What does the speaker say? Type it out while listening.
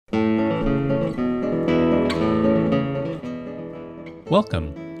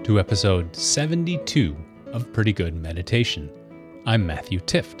Welcome to episode 72 of Pretty Good Meditation. I'm Matthew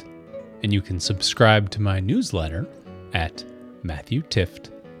Tift, and you can subscribe to my newsletter at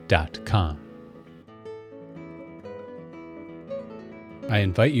matthewtift.com. I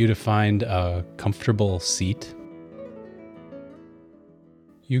invite you to find a comfortable seat.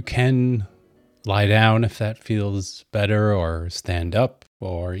 You can lie down if that feels better, or stand up,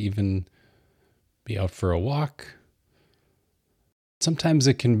 or even be out for a walk. Sometimes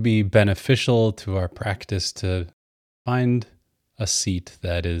it can be beneficial to our practice to find a seat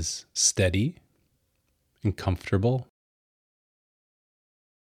that is steady and comfortable.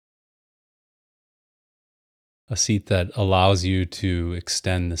 A seat that allows you to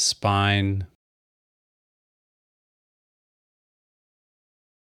extend the spine.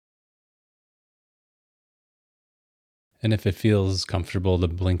 And if it feels comfortable to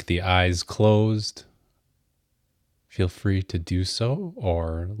blink the eyes closed, feel free to do so,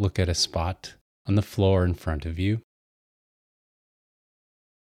 or look at a spot on the floor in front of you.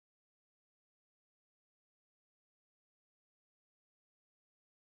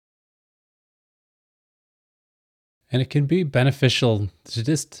 And it can be beneficial to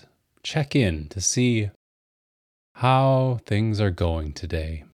just check in to see how things are going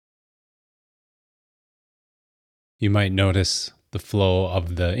today. You might notice the flow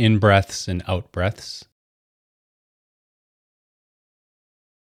of the in-breaths and out-breaths.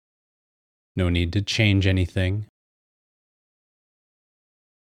 No need to change anything.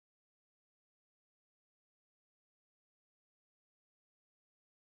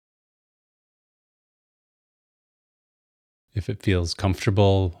 If it feels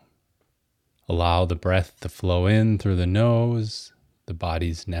comfortable, allow the breath to flow in through the nose, the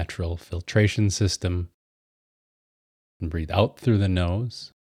body's natural filtration system, and breathe out through the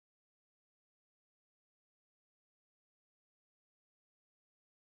nose.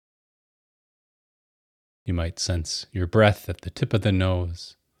 You might sense your breath at the tip of the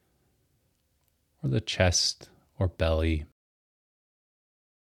nose, or the chest or belly.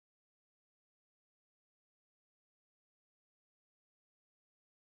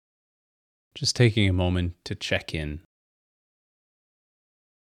 Just taking a moment to check in.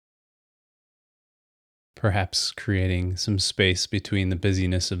 Perhaps creating some space between the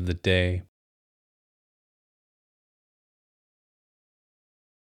busyness of the day.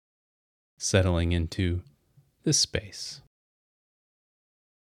 Settling into this space.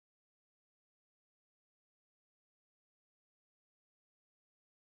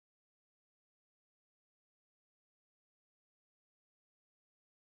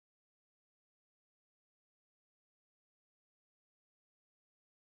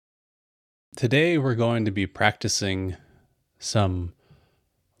 Today we're going to be practicing some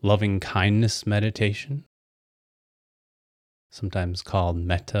loving kindness meditation, sometimes called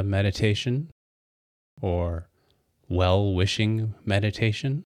metta meditation or well-wishing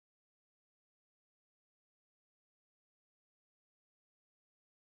meditation.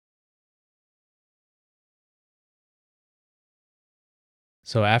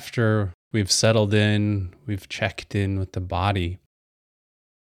 So after we've settled in, we've checked in with the body,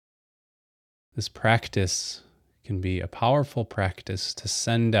 this practice can be a powerful practice to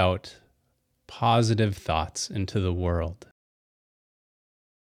send out positive thoughts into the world.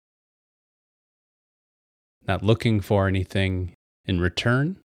 Not looking for anything in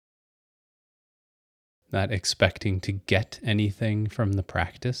return, not expecting to get anything from the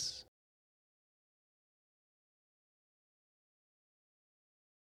practice.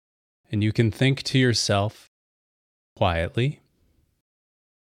 And you can think to yourself quietly,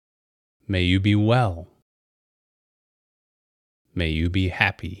 may you be well. May you be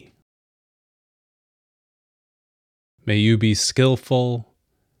happy. May you be skillful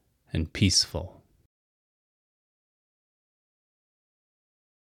and peaceful.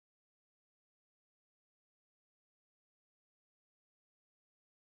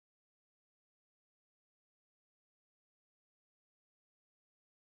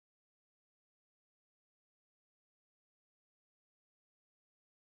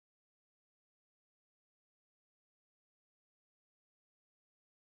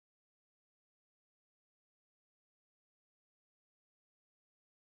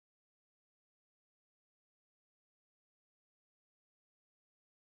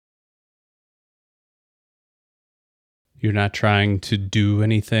 You're not trying to do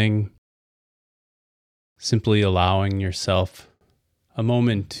anything, simply allowing yourself a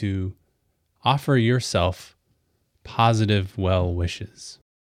moment to offer yourself positive well wishes.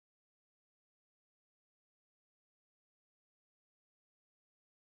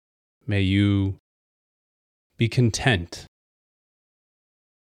 May you be content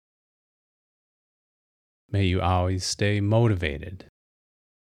May you always stay motivated.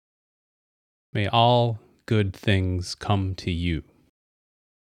 May all good things come to you.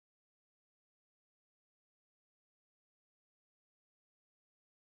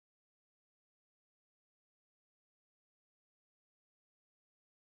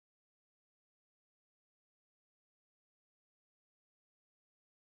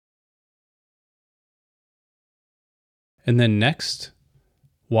 And then next,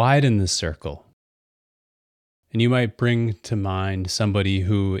 widen the circle. And you might bring to mind somebody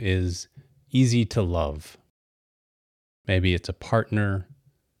who is easy to love. Maybe it's a partner,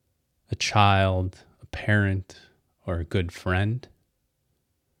 a child, a parent, or a good friend.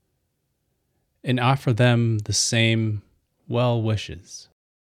 And offer them the same well wishes.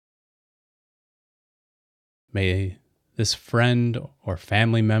 May this friend or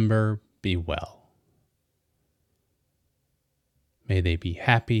family member be well. May they be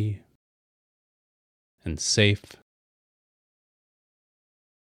happy and safe.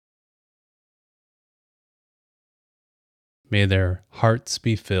 May their hearts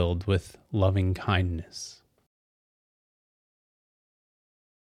be filled with loving kindness.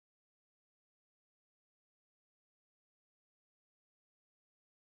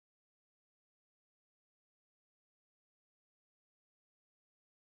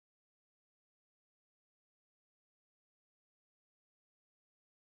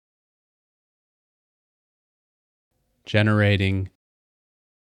 Generating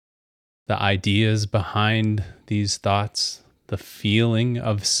the ideas behind these thoughts, the feeling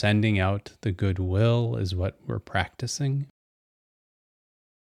of sending out the goodwill is what we're practicing.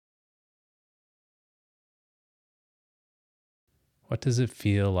 What does it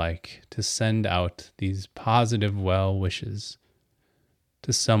feel like to send out these positive well wishes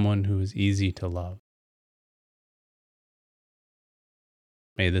to someone who is easy to love?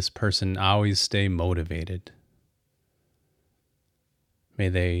 May this person always stay motivated. May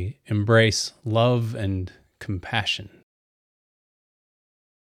they embrace love and compassion.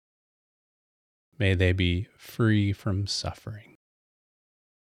 May they be free from suffering.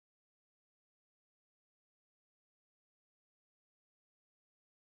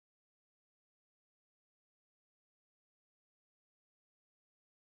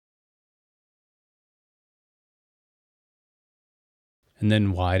 And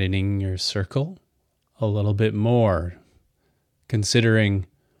then widening your circle a little bit more, considering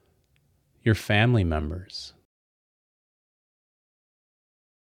your family members.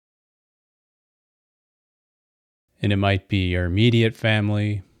 And it might be your immediate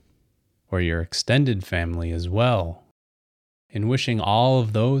family or your extended family as well, and wishing all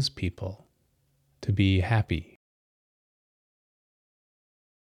of those people to be happy.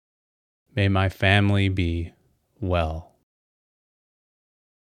 May my family be well.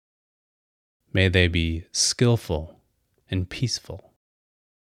 May they be skillful and peaceful.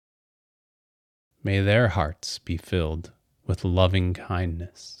 May their hearts be filled with loving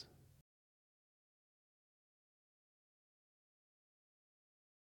kindness.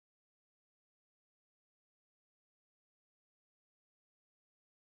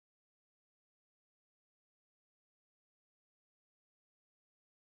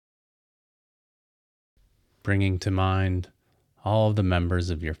 Bringing to mind all of the members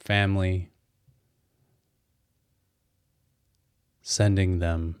of your family, sending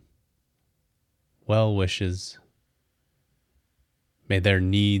them well wishes. May their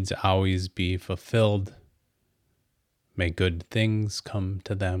needs always be fulfilled. May good things come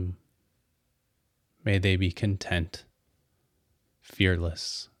to them. May they be content,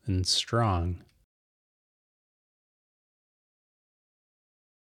 fearless, and strong.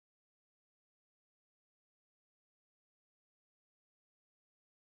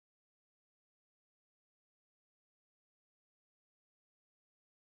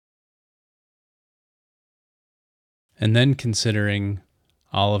 And then considering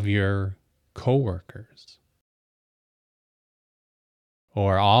all of your coworkers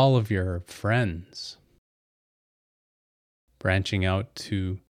or all of your friends, branching out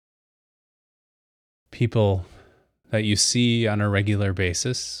to people that you see on a regular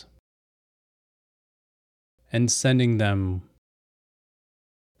basis and sending them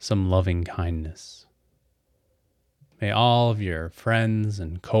some loving kindness. May all of your friends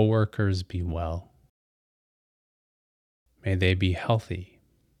and coworkers be well. May they be healthy.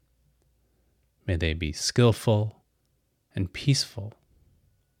 May they be skillful and peaceful.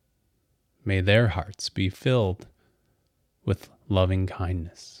 May their hearts be filled with loving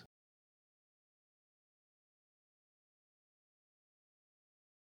kindness.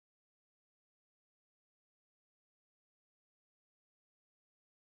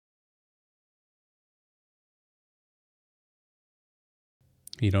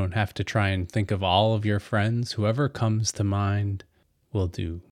 You don't have to try and think of all of your friends. Whoever comes to mind will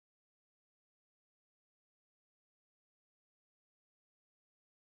do.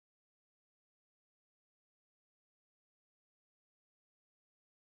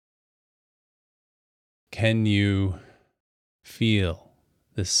 Can you feel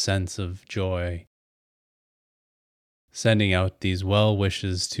this sense of joy, sending out these well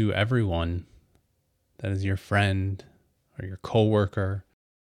wishes to everyone that is your friend or your coworker?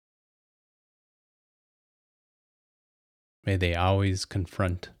 May they always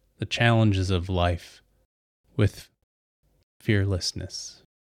confront the challenges of life with fearlessness.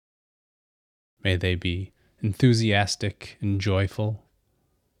 May they be enthusiastic and joyful,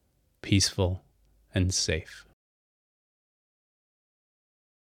 peaceful and safe.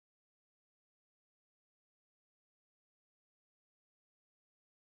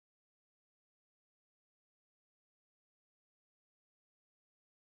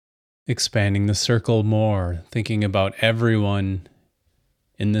 Expanding the circle more, thinking about everyone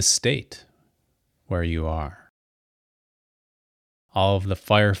in the state where you are. All of the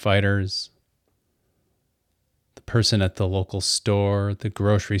firefighters, the person at the local store, the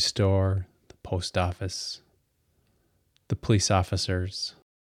grocery store, the post office, the police officers,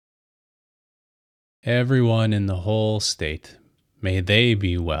 everyone in the whole state, may they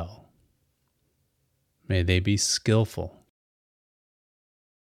be well. May they be skillful.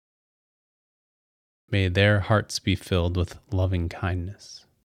 May their hearts be filled with loving kindness.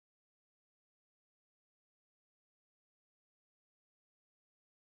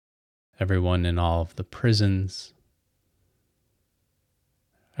 Everyone in all of the prisons,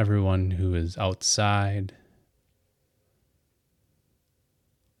 everyone who is outside,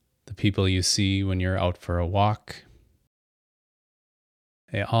 the people you see when you're out for a walk,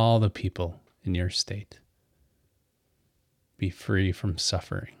 may all the people in your state be free from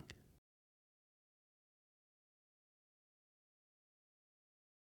suffering.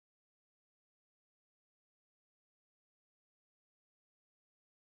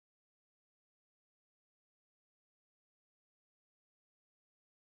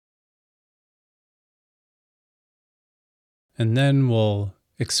 And then we'll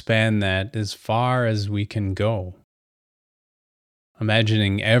expand that as far as we can go.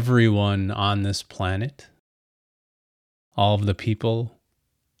 Imagining everyone on this planet, all of the people,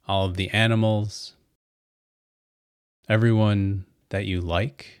 all of the animals, everyone that you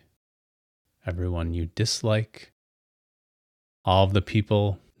like, everyone you dislike, all of the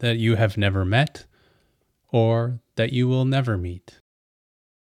people that you have never met or that you will never meet.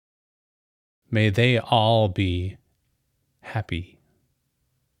 May they all be happy.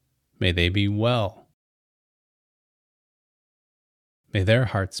 May they be well. May their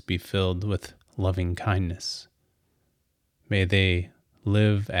hearts be filled with loving kindness. May they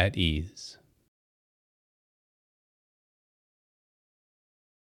live at ease.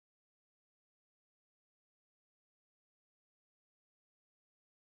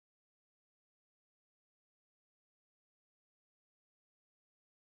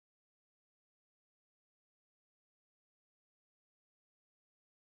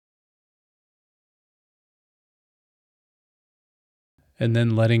 And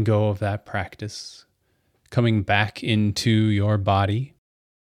then letting go of that practice, coming back into your body,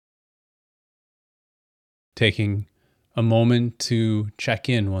 taking a moment to check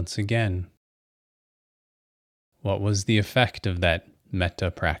in once again. What was the effect of that metta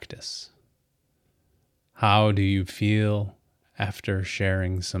practice? How do you feel after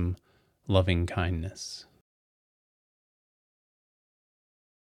sharing some loving kindness?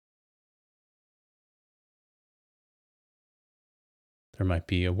 There might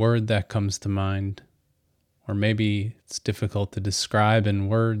be a word that comes to mind, or maybe it's difficult to describe in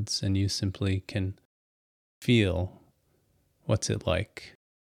words and you simply can feel what's it like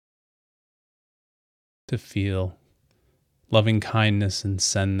to feel loving kindness and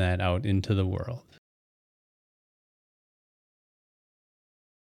send that out into the world.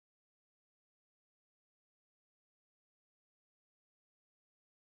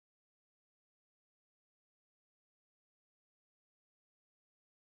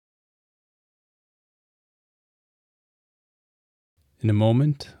 In a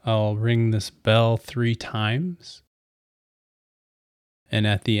moment, I'll ring this bell 3 times. And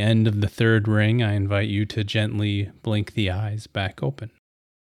at the end of the third ring, I invite you to gently blink the eyes back open.